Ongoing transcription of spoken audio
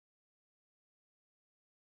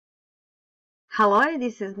Hello,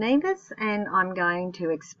 this is Nevis and I'm going to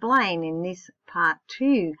explain in this part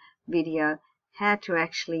 2 video how to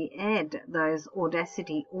actually add those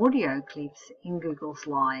Audacity audio clips in Google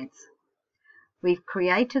Slides. We've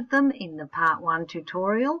created them in the part 1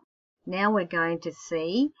 tutorial. Now we're going to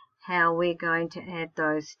see how we're going to add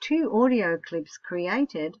those 2 audio clips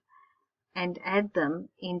created and add them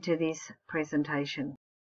into this presentation.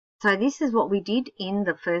 So this is what we did in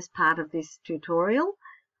the first part of this tutorial.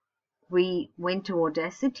 We went to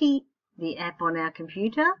Audacity, the app on our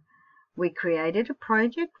computer. We created a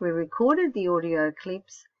project. We recorded the audio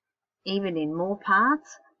clips, even in more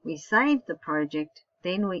parts. We saved the project.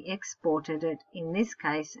 Then we exported it, in this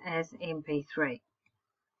case, as MP3.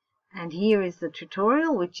 And here is the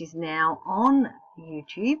tutorial, which is now on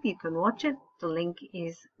YouTube. You can watch it. The link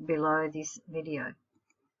is below this video.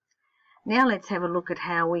 Now let's have a look at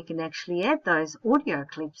how we can actually add those audio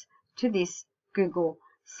clips to this Google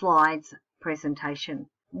Slides presentation.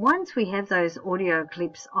 Once we have those audio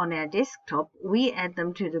clips on our desktop, we add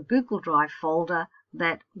them to the Google Drive folder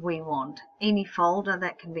that we want. Any folder,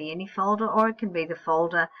 that can be any folder, or it can be the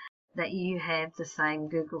folder that you have the same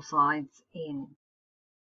Google Slides in.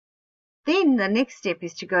 Then the next step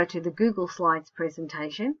is to go to the Google Slides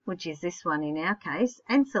presentation, which is this one in our case,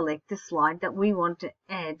 and select the slide that we want to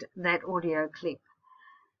add that audio clip.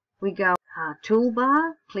 We go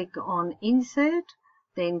toolbar, click on Insert,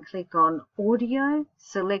 then click on Audio,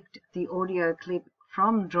 select the audio clip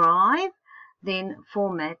from Drive, then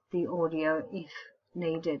format the audio if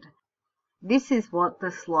needed. This is what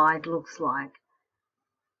the slide looks like.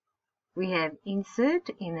 We have Insert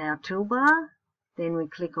in our toolbar, then we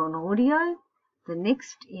click on Audio. The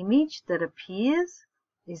next image that appears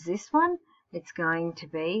is this one. It's going to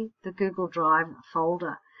be the Google Drive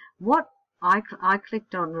folder. What I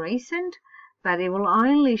clicked on Recent, but it will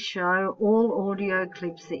only show all audio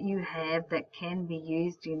clips that you have that can be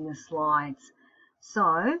used in the slides.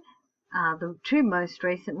 So the 2 most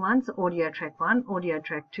recent ones, Audio Track 1, Audio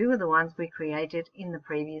Track 2, are the ones we created in the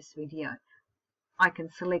previous video. I can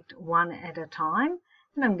select one at a time,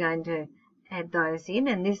 and I'm going to add those in,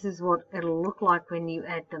 and this is what it'll look like when you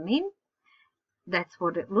add them in. That's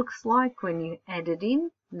what it looks like when you add it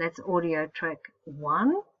in. That's Audio Track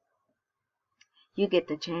 1. You get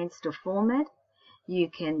the chance to format. You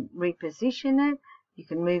can reposition it. You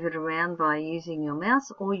can move it around by using your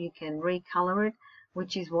mouse, or you can recolor it,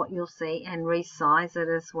 which is what you'll see, and resize it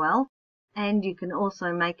as well. And you can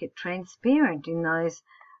also make it transparent in those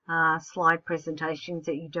slide presentations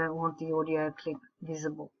that you don't want the audio clip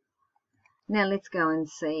visible. Now let's go and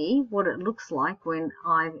see what it looks like when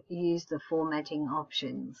I've used the formatting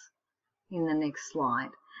options in the next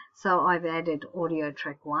slide. So I've added Audio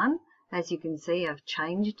Track 1. As you can see, I've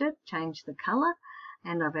changed it, changed the color,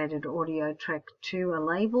 and I've added Audio Track 2, a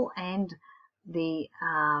label, and the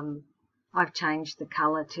I've changed the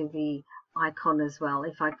color to the icon as well.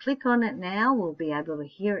 If I click on it now, we'll be able to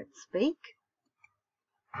hear it speak.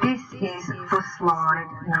 This is for slide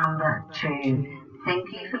number 2.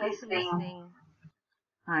 Thank you for listening.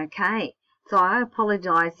 Okay, so I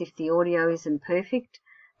apologize if the audio isn't perfect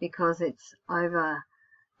because it's over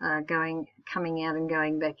coming out and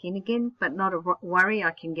going back in again, but not a worry. I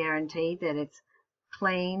can guarantee that it's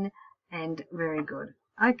clean and very good.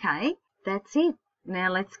 Okay, that's it. Now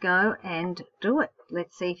let's go and do it.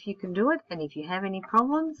 Let's see if you can do it, and if you have any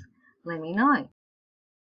problems, let me know.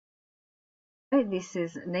 This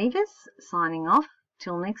is Nevis signing off.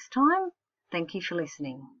 Till next time, thank you for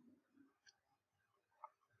listening.